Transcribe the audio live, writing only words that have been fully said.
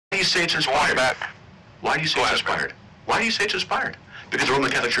you say it's inspired? Why do you say it's inspired? Why do you say it's inspired? Because the Roman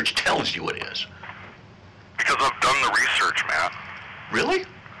Catholic Church tells you it is. Because I've done the research, Matt. Really?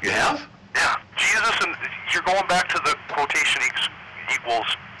 You have? Yeah. Jesus, and you're going back to the quotation equals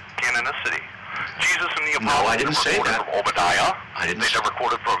canonicity. Jesus and the apostles. No, I didn't say that. From Obadiah. They never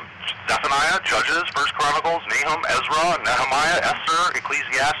quoted from Zephaniah, Judges, 1 Chronicles, Nahum, Ezra, Nehemiah, Esther,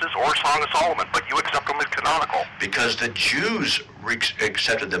 Ecclesiastes, or Song of Solomon. But you accept them as canonical. Because the Jews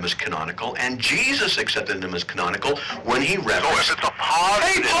accepted them as canonical, and Jesus accepted them as canonical when he referenced... So if it's a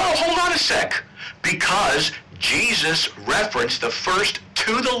positive... Hey, Paul, hold on a sec. Because Jesus referenced the first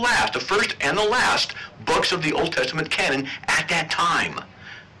to the last, the first and the last books of the Old Testament canon at that time.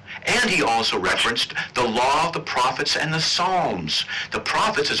 And he also referenced the law of the prophets and the Psalms. The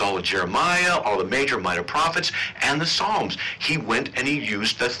prophets is all of Jeremiah, all the major minor prophets, and the Psalms. He went and he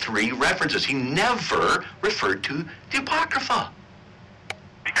used the three references. He never referred to the Apocrypha.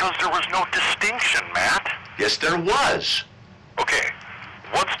 Because there was no distinction, Matt. Yes, there was. Okay,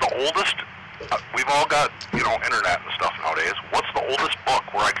 what's the oldest... we've all got, internet and stuff nowadays. What's the oldest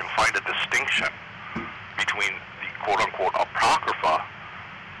book where I can find a distinction between the quote-unquote Apocrypha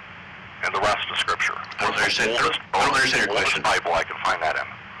and the rest of Scripture? I don't understand your question. Bible I can find that in.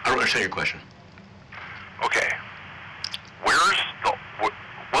 I don't understand your question. Okay.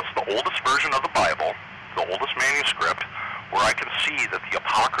 What's the oldest version of the Bible, the oldest manuscript, where I can see that the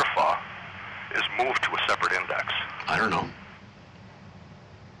Apocrypha is moved to a separate index? I don't know.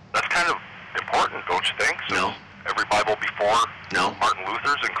 That's kind of important, don't you think? So no. Every Bible before no. Martin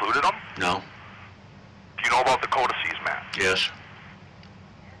Luther's included them? No. Do you know about the codices, Matt? Yes.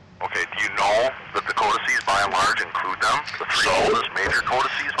 Okay, do you know that the codices, by and large, include them? The three oldest major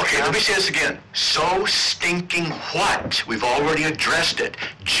codices? Okay, let me say this again. So stinking what? We've already addressed it.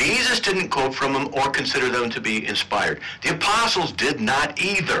 Jesus didn't quote from them or consider them to be inspired. The apostles did not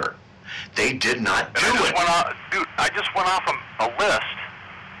either. They did not do it. I just went off a list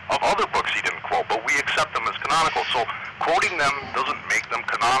of other books he didn't quote, but we accept them as canonical, so quoting them doesn't make them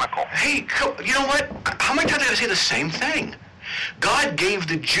canonical. Hey, you know what? How many times did I say the same thing? God gave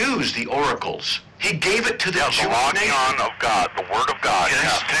the Jews the oracles. He gave it to the Jewish nation. The Logion of God, the Word of God. Can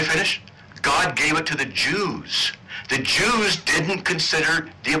I finish? God gave it to the Jews. The Jews didn't consider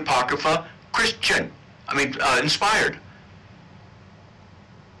the Apocrypha inspired.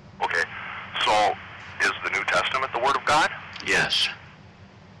 Okay, so is the New Testament the Word of God? Yes.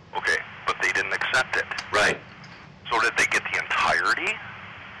 Okay, but they didn't accept it. Right. So did they get the entirety?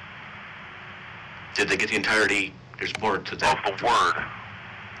 Did they get the entirety? There's more to that. Of the Word.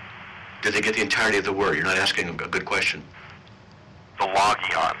 Did they get the entirety of the Word? You're not asking a good question. The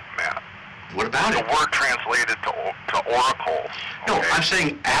Logion, Matt. What about it? The word translated to oracles. No, okay? I'm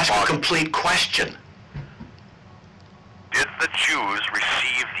saying ask a complete question. Did the Jews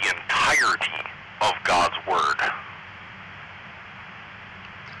receive the entirety of God's Word?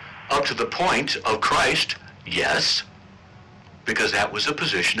 Up to the point of Christ, yes, because that was a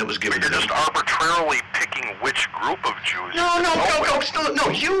position that was given to them. You're just arbitrarily picking which group of Jews. No,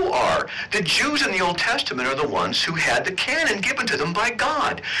 you are. The Jews in the Old Testament are the ones who had the canon given to them by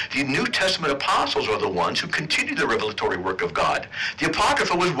God. The New Testament apostles are the ones who continued the revelatory work of God. The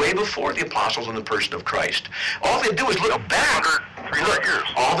Apocrypha was way before the apostles in the person of Christ. All they do is look back. 300 years.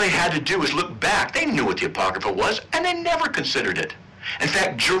 All they had to do is look back. They knew what the Apocrypha was, and they never considered it. In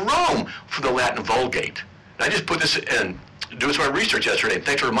fact, Jerome, for the Latin Vulgate, and I just put this in, doing some research yesterday,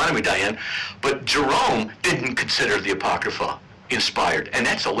 thanks for reminding me, Diane, but Jerome didn't consider the Apocrypha inspired, and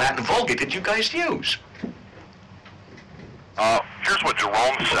that's the Latin Vulgate that you guys use. Here's what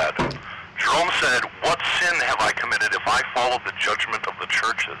Jerome said. Jerome said, "What sin have I committed if I follow the judgment of the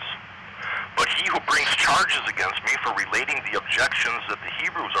churches? But he who brings charges against me for relating the objections that the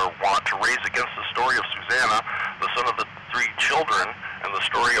Hebrews are wont to raise against the story of Susanna, the son of the three children, and the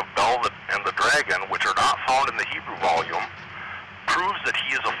story of Bel and the dragon, which are not found in the Hebrew volume, proves that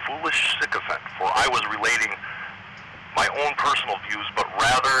he is a foolish sycophant, for I was relating my own personal views, but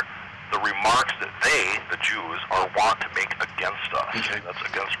rather the remarks that they, the Jews, are wont to make against us." Okay. That's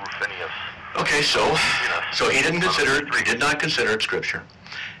against Rufinus. Okay, so he didn't consider it, he did not consider it Scripture.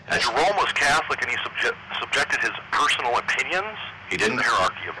 Jerome was Catholic, and he subjected his personal opinions to the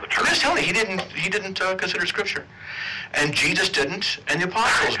hierarchy of the church. I'm just telling you, he didn't consider Scripture. And Jesus didn't, and the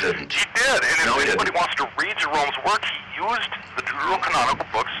apostles didn't. He did, and if anybody wants to read Jerome's work, he used the Deuterocanonical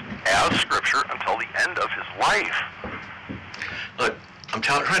books as Scripture until the end of his life. Look, I'm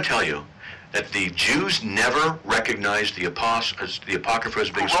trying to tell you that the Jews never recognized the Apocrypha as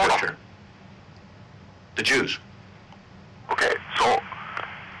being Scripture. The Jews. Okay, so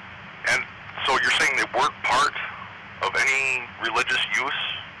you're saying they weren't part of any religious use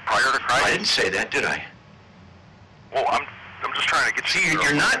prior to Christ? I didn't say that, did I? Well, I'm just trying to get you. See,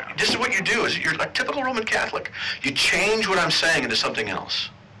 you're not. This is what you do. Is you're like typical Roman Catholic. You change what I'm saying into something else.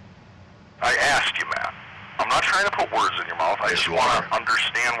 I asked you, Matt. I'm not trying to put words in your mouth. I Yes, just you want are. to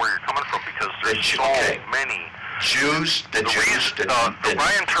understand where you're coming from because there's so many. Jews, the Jews. The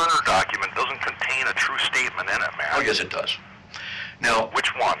Ryan Turner document doesn't contain a true statement in it, man. Oh, yes, it does. Now,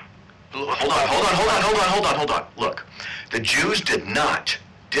 Which one? Hold on. Look, the Jews did not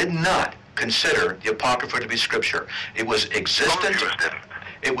consider the Apocrypha to be Scripture. It was existent. Some Jews didn't.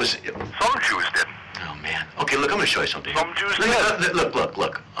 It was. Some Jews didn't. Oh man. Okay, look, I'm going to show you something. Some Jews did.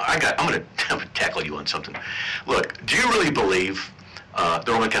 Look. I'm going to tackle you on something. Look, do you really believe the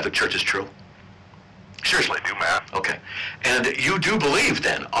Roman Catholic Church is true? Seriously. I do, Matt. Okay. And you do believe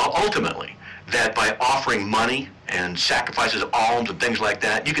then, ultimately, that by offering money and sacrifices, alms and things like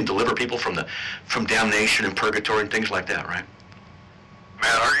that, you can deliver people from damnation and purgatory and things like that, right?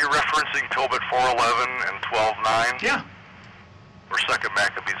 Matt, are you referencing Tobit 4:11 and 12:9? Yeah. Or 2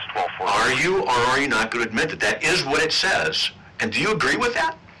 Maccabees 12:4? Are you or are you not going to admit that that is what it says? And do you agree with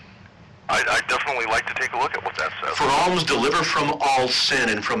that? I'd definitely like to take a look at what that says. For alms deliver from all sin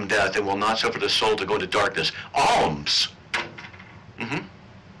and from death, and will not suffer the soul to go into darkness. Alms.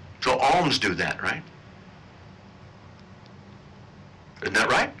 So alms do that, right? Isn't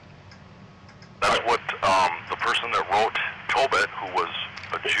that right? That's what the person that wrote Tobit, who was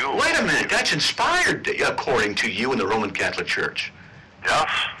a Jew. Wait a minute, that's inspired according to you in the Roman Catholic Church. Yes.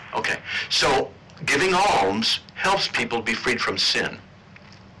 Okay, so giving alms helps people be freed from sin.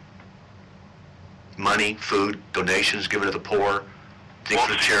 Money, food, donations given to the poor, things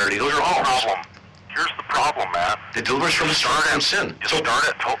for charity, those are alms. Here's the problem, Matt. It delivers from sin. You start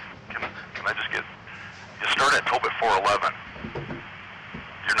at you start at Tobit 4:11.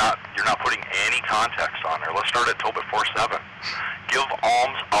 You're not putting any context on there. Let's start at Tobit 4:7. Give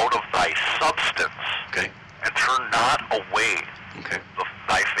alms out of thy substance. Okay. And turn not away Okay.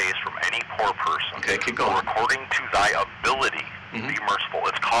 thy face from any poor person. Okay, keep going. Or according to thy ability, be merciful.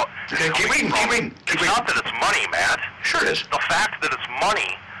 It's called. Okay, keep reading. It's not that it's money, Matt. Sure it is. The fact that it's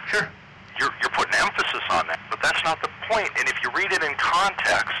money. Sure. You're putting emphasis on that, but that's not the point. And if you read it in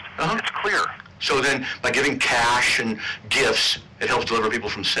context, it's clear. So then, by giving cash and gifts, it helps deliver people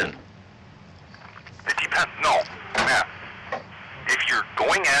from sin. It depends. No, Matt. If you're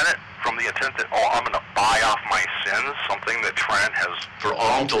going at it from the intent that, I'm going to buy off my sins, something that Trent has For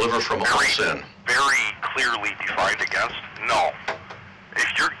alms deliver from all sin. very clearly defined against, no.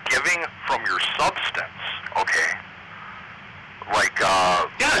 If you're giving from your substance, okay, like,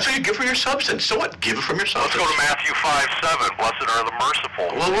 yeah, so you give from your substance. So what? Give it from your substance. let's go to Matthew 5:7. Blessed are the merciful.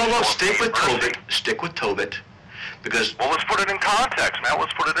 Well, stick with Tobit. Stick with Tobit. Because... Well, let's put it in context, Matt.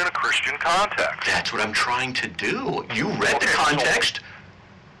 Let's put it in a Christian context. That's what I'm trying to do. You read the context.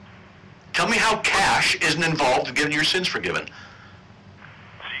 Tell me how cash isn't involved in getting your sins forgiven.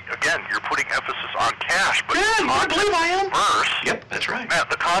 See, again, you're putting emphasis on cash, but I believe I am. Verse. Yep, that's right. Matt,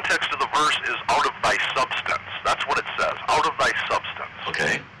 the context of the verse is out of thy substance. That's what it says. Out of thy substance.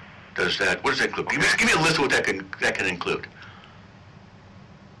 Okay. Does that? What does that include? Okay. Give me a list of what that can include.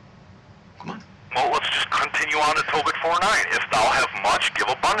 Come on. Well, let's just continue on to Tobit 4:9. If thou have much, give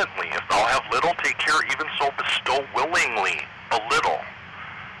abundantly. If thou have little, take care even so bestow willingly a little.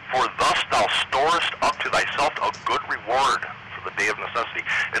 For thus thou storest up to thyself a good reward for the day of necessity.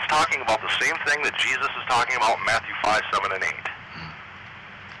 It's talking about the same thing that Jesus is talking about in Matthew 5:7 and 8.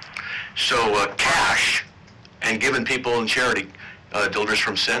 So cash and giving people in charity delivers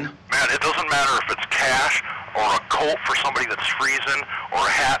from sin? Man, it doesn't matter if it's cash or a coat for somebody that's freezing or a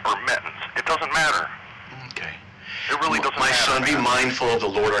hat or mittens. It doesn't matter. Okay. It really doesn't My matter. son, be man. mindful of the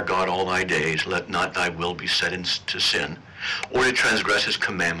Lord our God all thy days. Let not thy will be set into sin, or to transgress his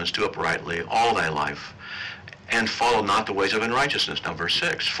commandments, do uprightly all thy life, and follow not the ways of unrighteousness. Now verse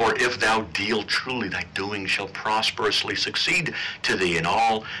 6, for if thou deal truly, thy doing shall prosperously succeed to thee in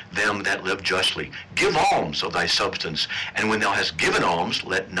all them that live justly. Give alms of thy substance, and when thou hast given alms,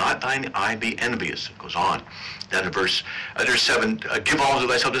 let not thine eye be envious. It goes on. Then in verse 7, give alms of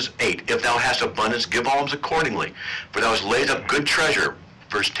thy substance. 8, if thou hast abundance, give alms accordingly, for thou hast laid up good treasure.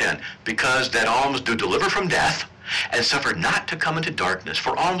 Verse 10, because that alms do deliver from death, and suffer not to come into darkness,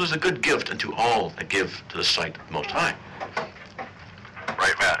 for alms is a good gift unto all that give to the sight of the Most High.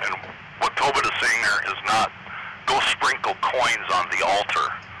 Right, Matt. And what Tobit is saying there is not, go sprinkle coins on the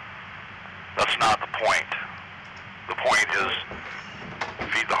altar. That's not the point. The point is,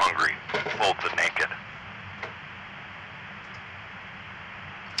 feed the hungry, clothe the naked.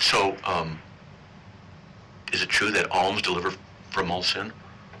 So, is it true that alms deliver from all sin?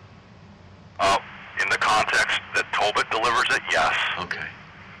 In the context that Tobit delivers it, yes. Okay.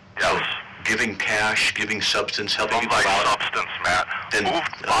 Yes. So giving cash, giving substance, helping From people thy out. substance, Matt. Then,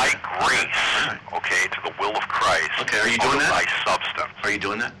 moved by grace, right. okay, to the will of Christ. Okay, are you out doing of that? Thy substance. Are you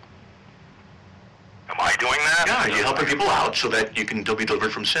doing that? Am I doing that? Yeah, you're helping people out so that you can be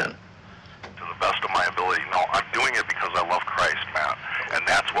delivered from sin. To the best of my ability. No, I'm doing it because I love Christ, Matt. And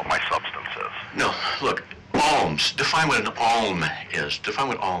that's what my substance is. No, look, alms. Define what an alm is. Define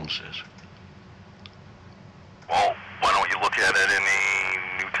what alms is. Well, why don't you look at it in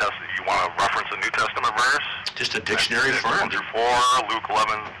the New Testament? You want to reference a New Testament verse? Just a dictionary Luke firm. 1 through 4, Luke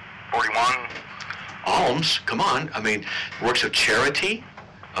 11:41. Alms, come on. I mean, works of charity,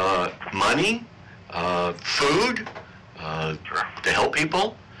 money, food, Sure. to help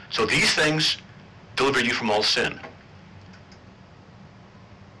people. So these things deliver you from all sin.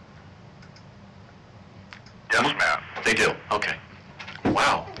 Yes, Matt. They do. Okay.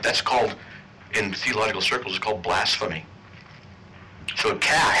 Wow. That's called, in theological circles, it's called blasphemy. So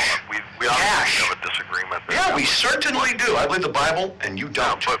cash. We Cash. obviously have a disagreement there. Yeah, we certainly do. I believe the Bible, and you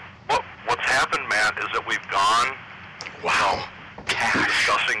don't. But what's happened, Matt, is that we've gone Wow. Cash.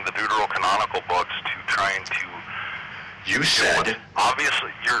 discussing the Deuterocanonical books to trying to... You said... Obviously,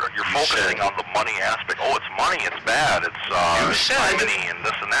 you're focusing on the money aspect. Oh, it's money, it's bad, You it's said- money and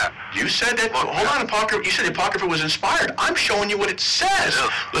this and that. You said that... Look, hold on, Apocrypha. You said the Apocrypha was inspired. I'm showing you what it says. It is.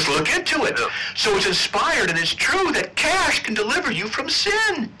 Let's look into it. It is. So it's inspired, and it's true that cash can deliver you from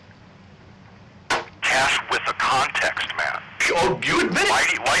sin. Cash with a context, Matt. Oh, you admit it.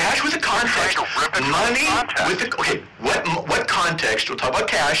 Why Cash with a context. You're trying to rip it from Money context. with a... Okay, what context? We'll talk about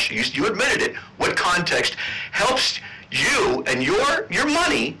cash. You admitted it. What context helps you and your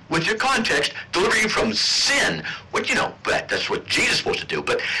money with your context deliver you from sin? What, but that's what Jesus is supposed to do.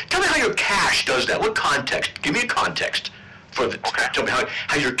 But tell me how your cash does that. What context? Give me a context for the... Okay. Tell me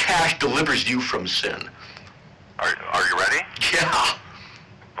how your cash delivers you from sin. Are you ready? Yeah.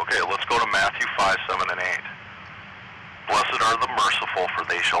 Okay, let's go to Matthew 5, 7, and 8. Blessed are the merciful, for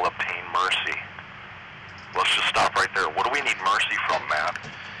they shall obtain mercy. Let's just stop right there. What do we need mercy from, Matt?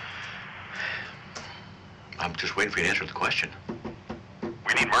 I'm just waiting for you to answer the question.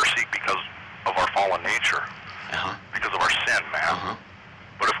 We need mercy because of our fallen nature, Uh-huh. because of our sin, Matt. Uh-huh.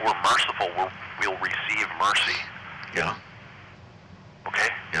 But if we're merciful, we'll receive mercy. Yeah. Okay?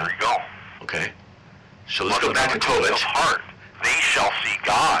 Yeah. There you go. Okay. So let's go Blessed back are to the Tobit. of heart. They shall see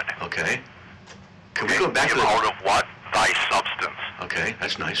God. Okay. Can we Okay? go back to Give the... out of what? Thy substance. Okay,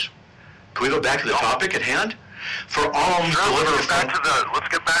 that's nice. Can we go back to the topic at hand? For alms deliver Let's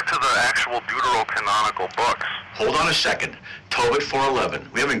get back to the actual Deuterocanonical books. Hold on a second. Tobit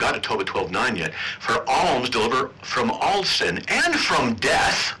 4:11. We haven't got to Tobit 12:9 yet. For alms deliver from all sin and from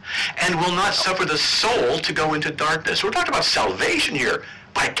death, and will not suffer the soul to go into darkness. We're talking about salvation here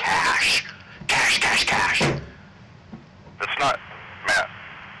by cash. Cash, cash, cash. That's not, Matt,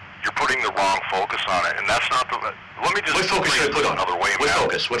 you're putting the wrong focus on it, and that's not the... Let me just What focus phrase should I put it on? another way, What Matt.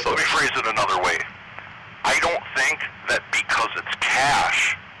 focus? What Let me focus? phrase it another way. I don't think that because it's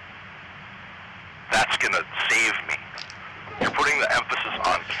cash, that's going to save me. You're putting the emphasis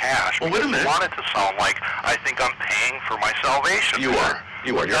on cash. Well, wait a minute. You want it to sound like I think I'm paying for my salvation. You are.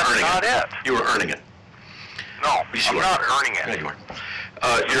 You are. You're That's earning not it. it. You are earning it. No, Yes, I'm you are. not earning it. Yeah, you are.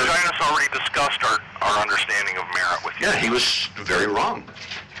 Janice already discussed our understanding of merit with you. Yeah, he was very wrong.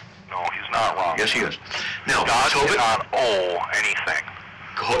 No, he's not wrong. Yes, he is. Now, God Tobit, cannot owe anything.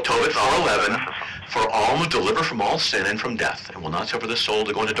 Tobit 4:11, Beneficence. for alms deliver from all sin and from death, and will not suffer the soul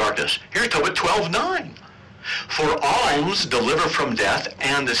to go into darkness. Here's Tobit 12:9. For alms deliver from death,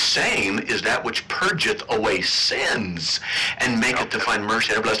 and the same is that which purgeth away sins, and maketh to find mercy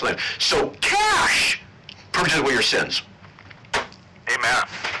and everlasting life. So cash purges away your sins. Hey, Matt,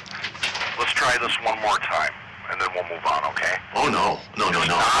 let's try this one more time, and then we'll move on, okay? Oh, no. No.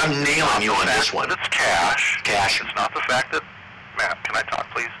 I'm nailing you on this one. It's cash. Cash. It's not the fact that... Matt, can I talk,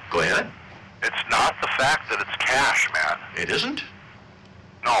 please? Go ahead. It's not the fact that it's cash, Matt. It isn't?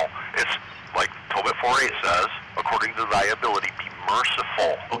 No, it's like Tobit 4:8 says, according to thy ability, be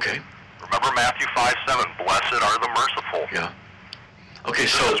merciful. Okay. Remember Matthew 5:7, blessed are the merciful. Yeah. Okay,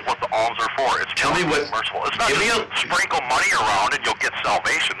 This so is what the alms are for. It's tell me what- merciful. It's not give me just a- sprinkle money around and you'll get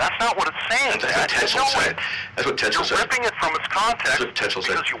salvation. That's not what it's saying. that's what Dad. You Tetzel know said. it. That's what Tetzel You're said. ripping it from its context That's what Tetzel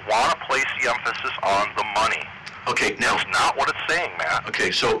said. because you want to place the emphasis on the money. Okay, now... That's not what it's saying, Matt. Okay,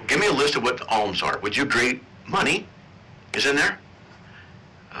 so give me a list of what alms are. Would you agree? Money is in there.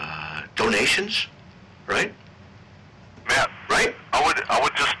 Donations, right?